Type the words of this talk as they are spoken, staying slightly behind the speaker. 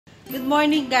Good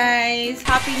morning guys!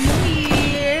 Happy New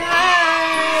Year!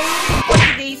 Hi! For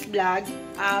today's vlog,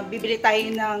 bibili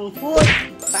tayo ng food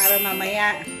para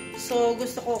mamaya. So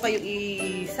gusto ko kayong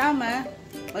isama.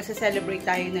 Magsa-celebrate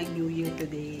tayo ng New Year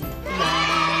today.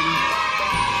 Ayan.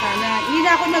 Sana, hindi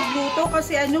na ako nagluto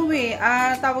kasi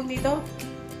tawag dito,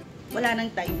 wala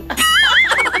nang time.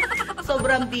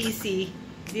 Sobrang busy.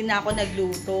 Hindi na ako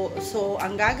nagluto. So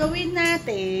ang gagawin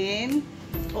natin,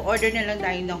 o-order na lang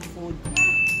tayo ng food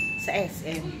sa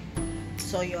SM.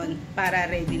 So yun, para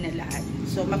ready na lahat.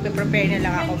 So magpe-prepare na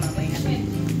lang ako mamaya.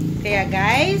 Kaya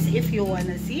guys, if you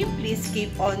wanna see, please keep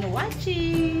on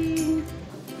watching.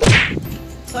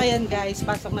 So ayan guys,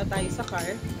 pasok na tayo sa car.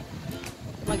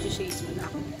 Mag-shades muna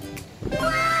ako.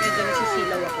 Medyo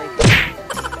nasisilaw ako ito.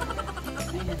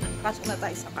 Ayan, pasok na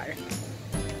tayo sa car.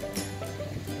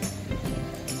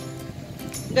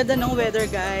 Ganda ng weather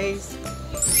guys.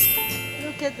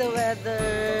 Look at the weather.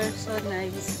 So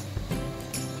nice.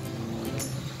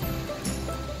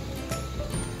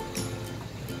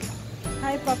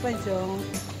 Hi Papa Jong.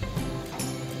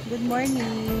 Good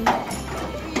morning.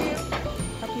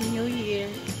 Happy New Year.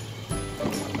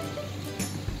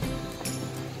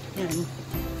 Yan.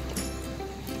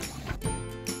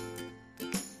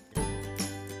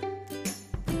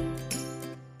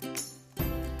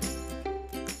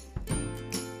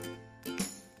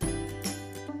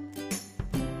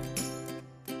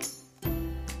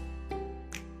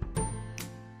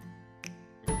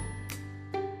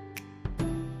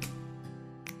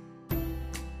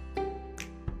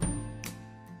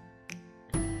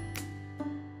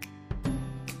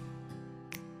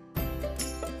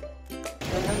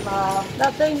 Good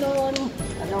afternoon.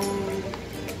 Anong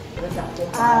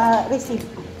receipt?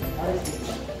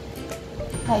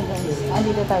 Hi guys,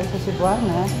 andito tayo sa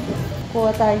Cebuana.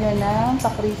 Kuha tayo ng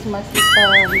pa-Christmas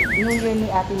New Year ni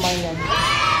Ate Marian.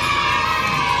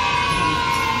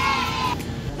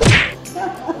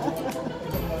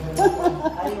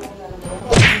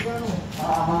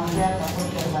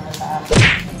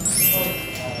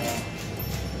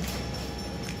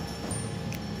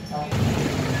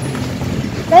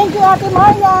 Thank you, Ate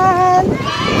Marian!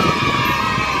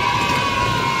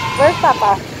 Where's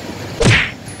Papa?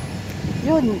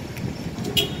 Yun.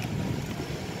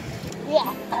 Yeah.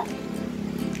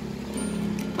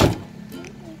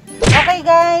 Okay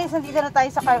guys, nandito na tayo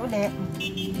sa car ulit.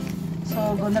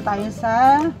 So, go na tayo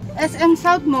sa SM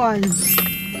South Mall.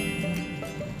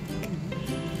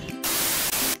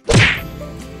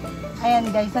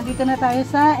 Ayan guys, nandito na tayo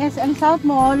sa SM South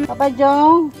Mall. Papa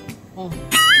Jong.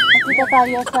 Nakita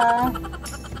tayo sa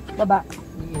baba.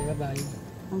 Bye.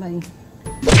 Bye.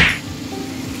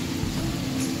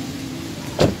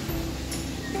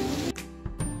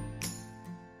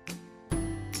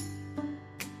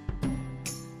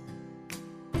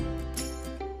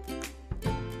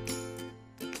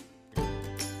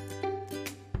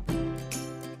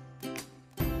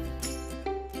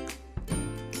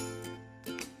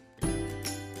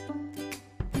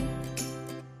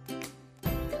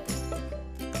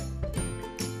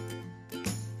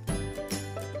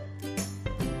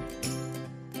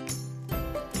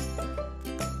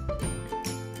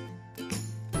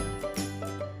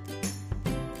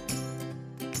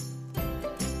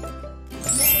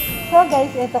 So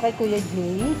guys, ito kay Kuya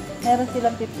Jay, meron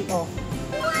silang 50 off.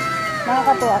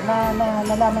 Nakakatuwa na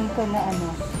nalaman ko na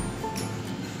 50 off.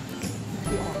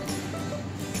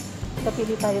 So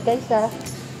pili tayo guys ha.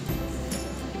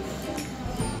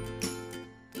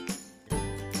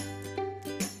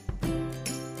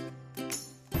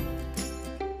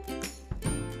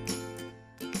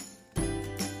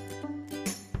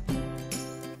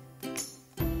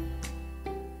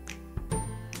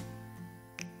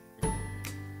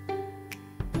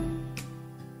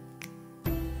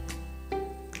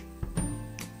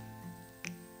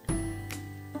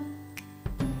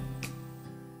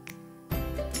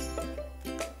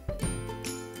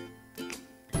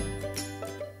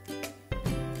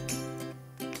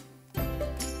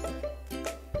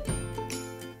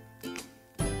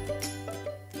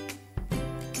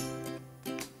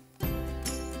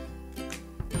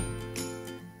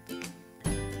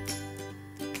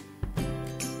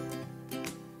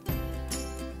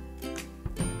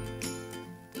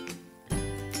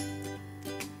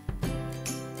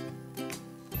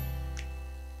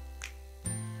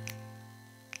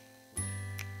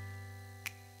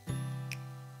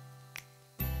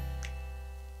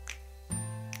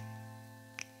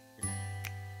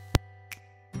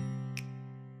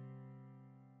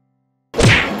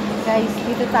 Guys,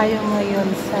 dito tayo ngayon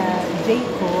sa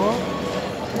Jayco.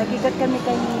 Nag-ikat kami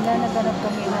kanina, naghanap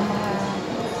kami ng mga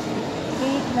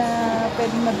cake na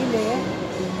pwedeng mabili.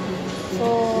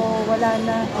 wala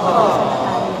na. Pausan na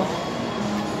tayo.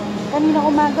 Kanina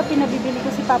umaga, pinabibili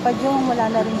ko si Papa Jong. Wala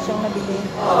na rin siyang nabili.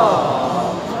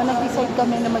 So, nag-decide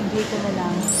kami na mag-dito na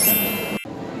lang.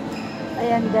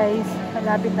 Ayan guys,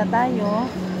 malapit na tayo.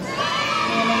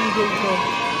 Ayan ang dito.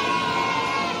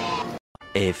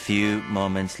 A few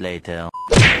moments later.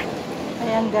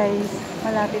 Ayan guys,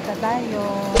 malapit na tayo.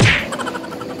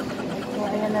 So,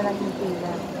 ayan na lang yung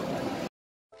pila.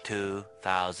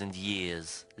 2,000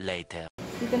 years later.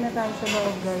 Dito na tayo sa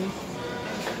loob guys.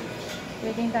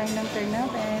 Waiting tayo ng turn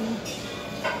natin.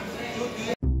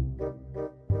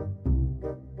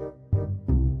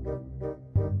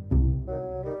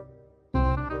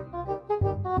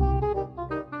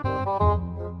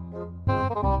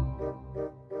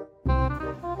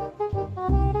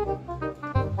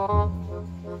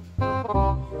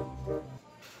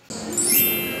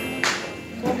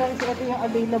 So guys, ito yung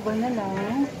available na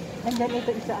lang. And then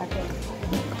ito isa atin.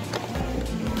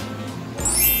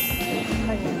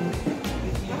 Ayan.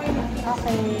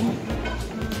 Okay.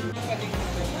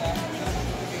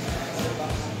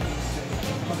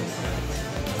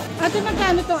 Ate,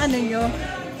 magkano itong ano nyo?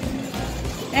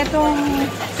 Etong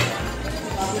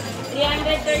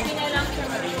 330 na lang siya.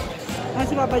 ah,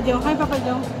 si Papa Jong. Hi Papa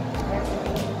Jong.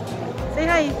 Say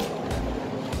hi.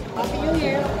 Happy New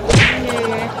Year. Happy New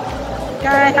Year.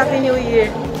 Kay, Happy New Year.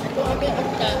 Ito kami ang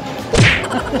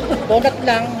donut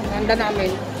lang, handa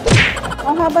namin.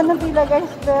 Ang haba ng pila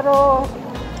guys, pero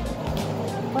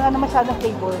wala na masyadong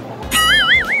table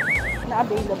na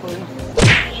available.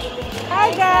 Hi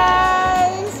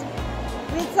guys!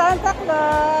 With Santa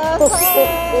Claus!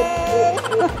 Hi!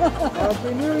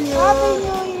 Happy New Year. Happy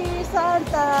New Year,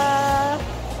 Santa!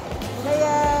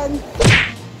 Ayan.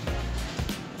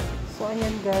 So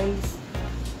ayan guys,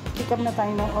 pick up na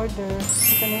tayo ng order.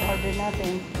 Ito na yung order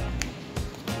natin.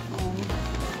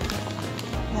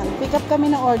 Ayan, pick up kami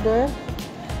ng order.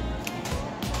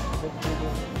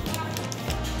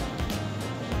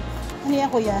 Ano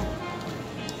yan kuya?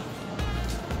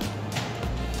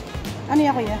 Ano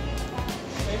yan kuya?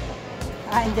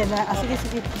 Ah, andyan na. Ah, sige,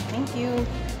 sige. Thank you.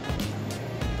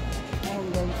 Ayan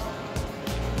guys.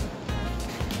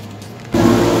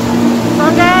 So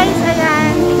guys,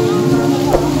 ayan.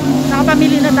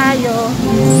 Nakapamili na tayo.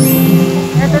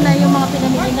 Ito na yung mga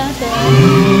pinamili natin.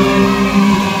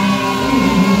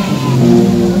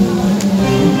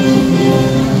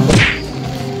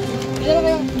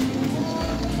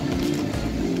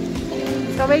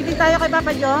 So waiting tayo kay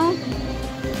Papa Jong.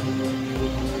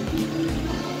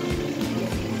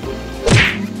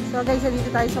 So guys, dito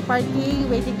tayo sa parking,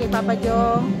 waiting kay Papa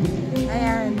Jong.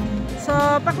 Ayan. So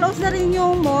pa-close na rin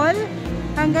yung mall.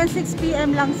 Hanggang 6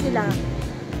 PM lang sila.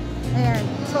 Ayan.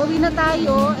 So uwi na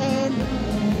tayo and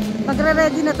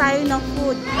magre-ready na tayo ng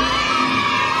food.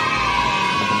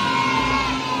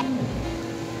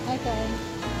 Okay.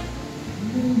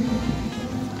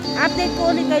 Update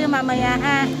ko ulit kayo mamaya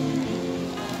ha.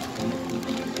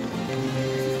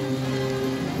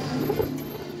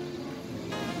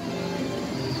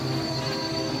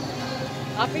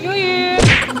 Happy New Year.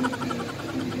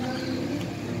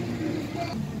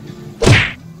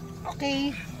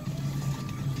 Okay.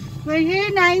 We're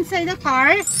here na inside the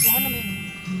car.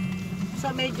 So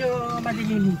medyo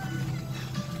madilim.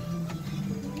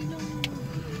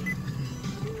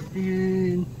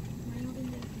 Ayan.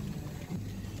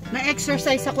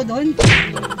 Na-exercise ako doon.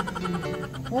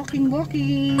 Walking.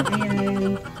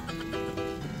 Ayan.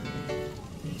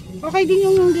 Okay din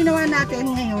yung ginawa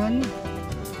natin ngayon.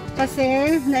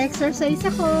 Kasi na-exercise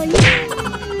ako.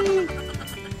 Yay!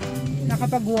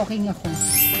 Nakapag-walking ako.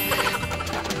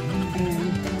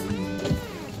 Ayan.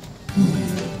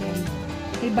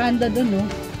 May banda doon, no?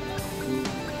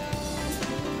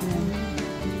 Ayan.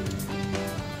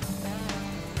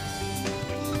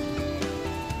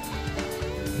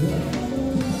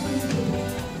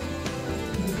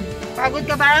 Pagod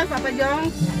ka ba, Papa Jong?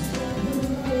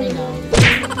 Hello.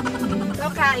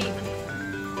 So, Kai.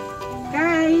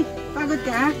 Kai, pagod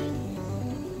ka?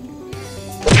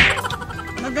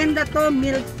 Maganda to,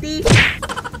 milk tea.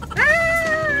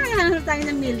 Hanap tayo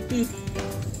ng milk tea.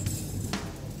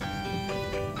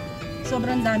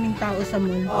 Sobrang daming tao sa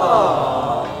mall.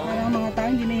 Parang mga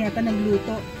tao hindi na yata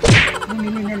nagluto.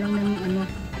 Bumili na lang ng ano,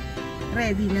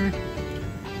 ready na.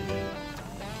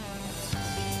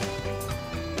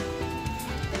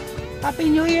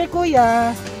 Happy New Year,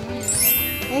 Kuya!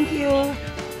 Thank you!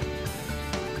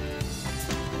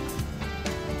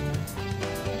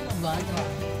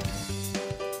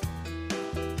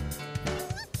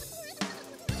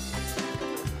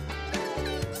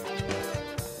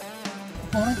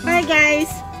 Hi guys!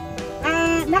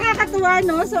 Nakakatuwa Nakakatuwa,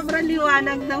 no? Sobrang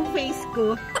liwanag ng face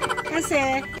ko.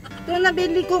 Kasi, itong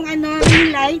nabili kong ring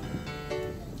light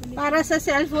para sa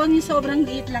cellphone, yung sobrang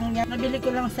liit lang niya. Nabili ko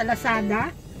lang sa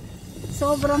Lazada.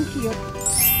 Sobrang cute.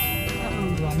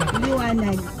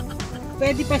 Liwanag.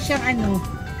 Pwede pa siyang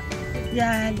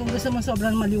yan, kung gusto mo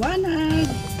sobrang maliwanag.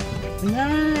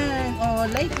 Yan. O,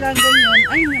 light lang ganyan.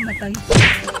 Ay, namatay.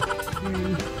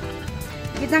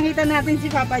 Kitang-kita natin si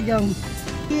Papa Jong.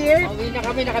 Here. Pauwi na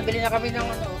kami, nakabili na kami ng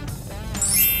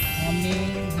kami,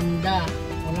 handa.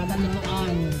 Wala na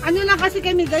lutuan. Ano lang kasi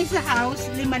kami guys sa house,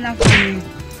 5 lang kami.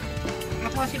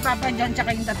 Ako, si Papa John,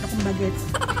 tsaka yung 3 kong bagets.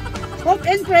 Hope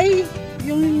and pray,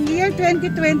 yung year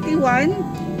 2021,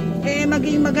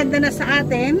 maging maganda na sa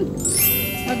atin.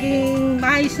 Maging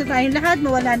maayos na tayong lahat,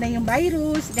 mawala na yung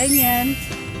virus, ganyan.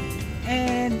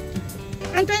 And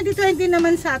ang 2020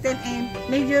 naman sa atin,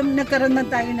 medyo nagkaroon man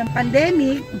tayo ng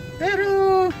pandemic.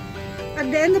 Pero at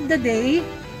the end of the day,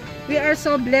 we are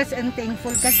so blessed and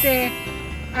thankful kasi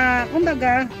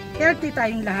kumbaga, healthy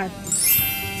tayong lahat.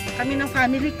 Kami ng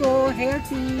family ko,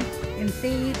 healthy and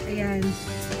safe. Ayan.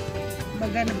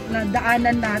 Kumbaga,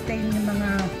 nadaanan natin yung mga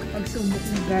pagsubok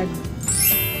ni God.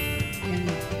 Ayan.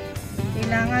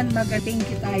 Kailangan mag-thank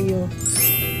you tayo.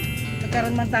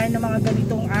 Nagkaroon man tayo ng mga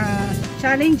ganitong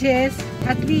challenges.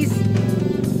 At least,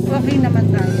 okay naman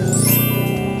tayo.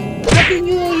 Happy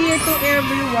New Year to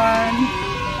everyone.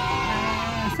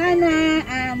 Sana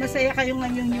masaya kayo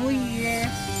ngayong New Year.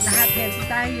 Lahat healthy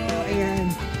tayo. Ayan.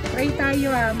 Pray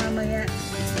tayo mamaya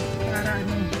para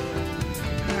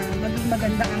maging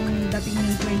maganda ang dating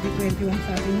ng 2021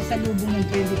 sa atin. Sa lubong ng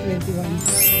 2021.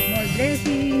 More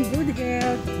blessing, good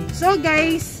health. So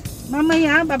guys,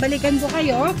 mamaya babalikan ko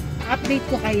kayo. Update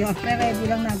ko kayo. Pre-ready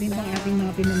lang natin ang ating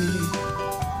mga pinamili.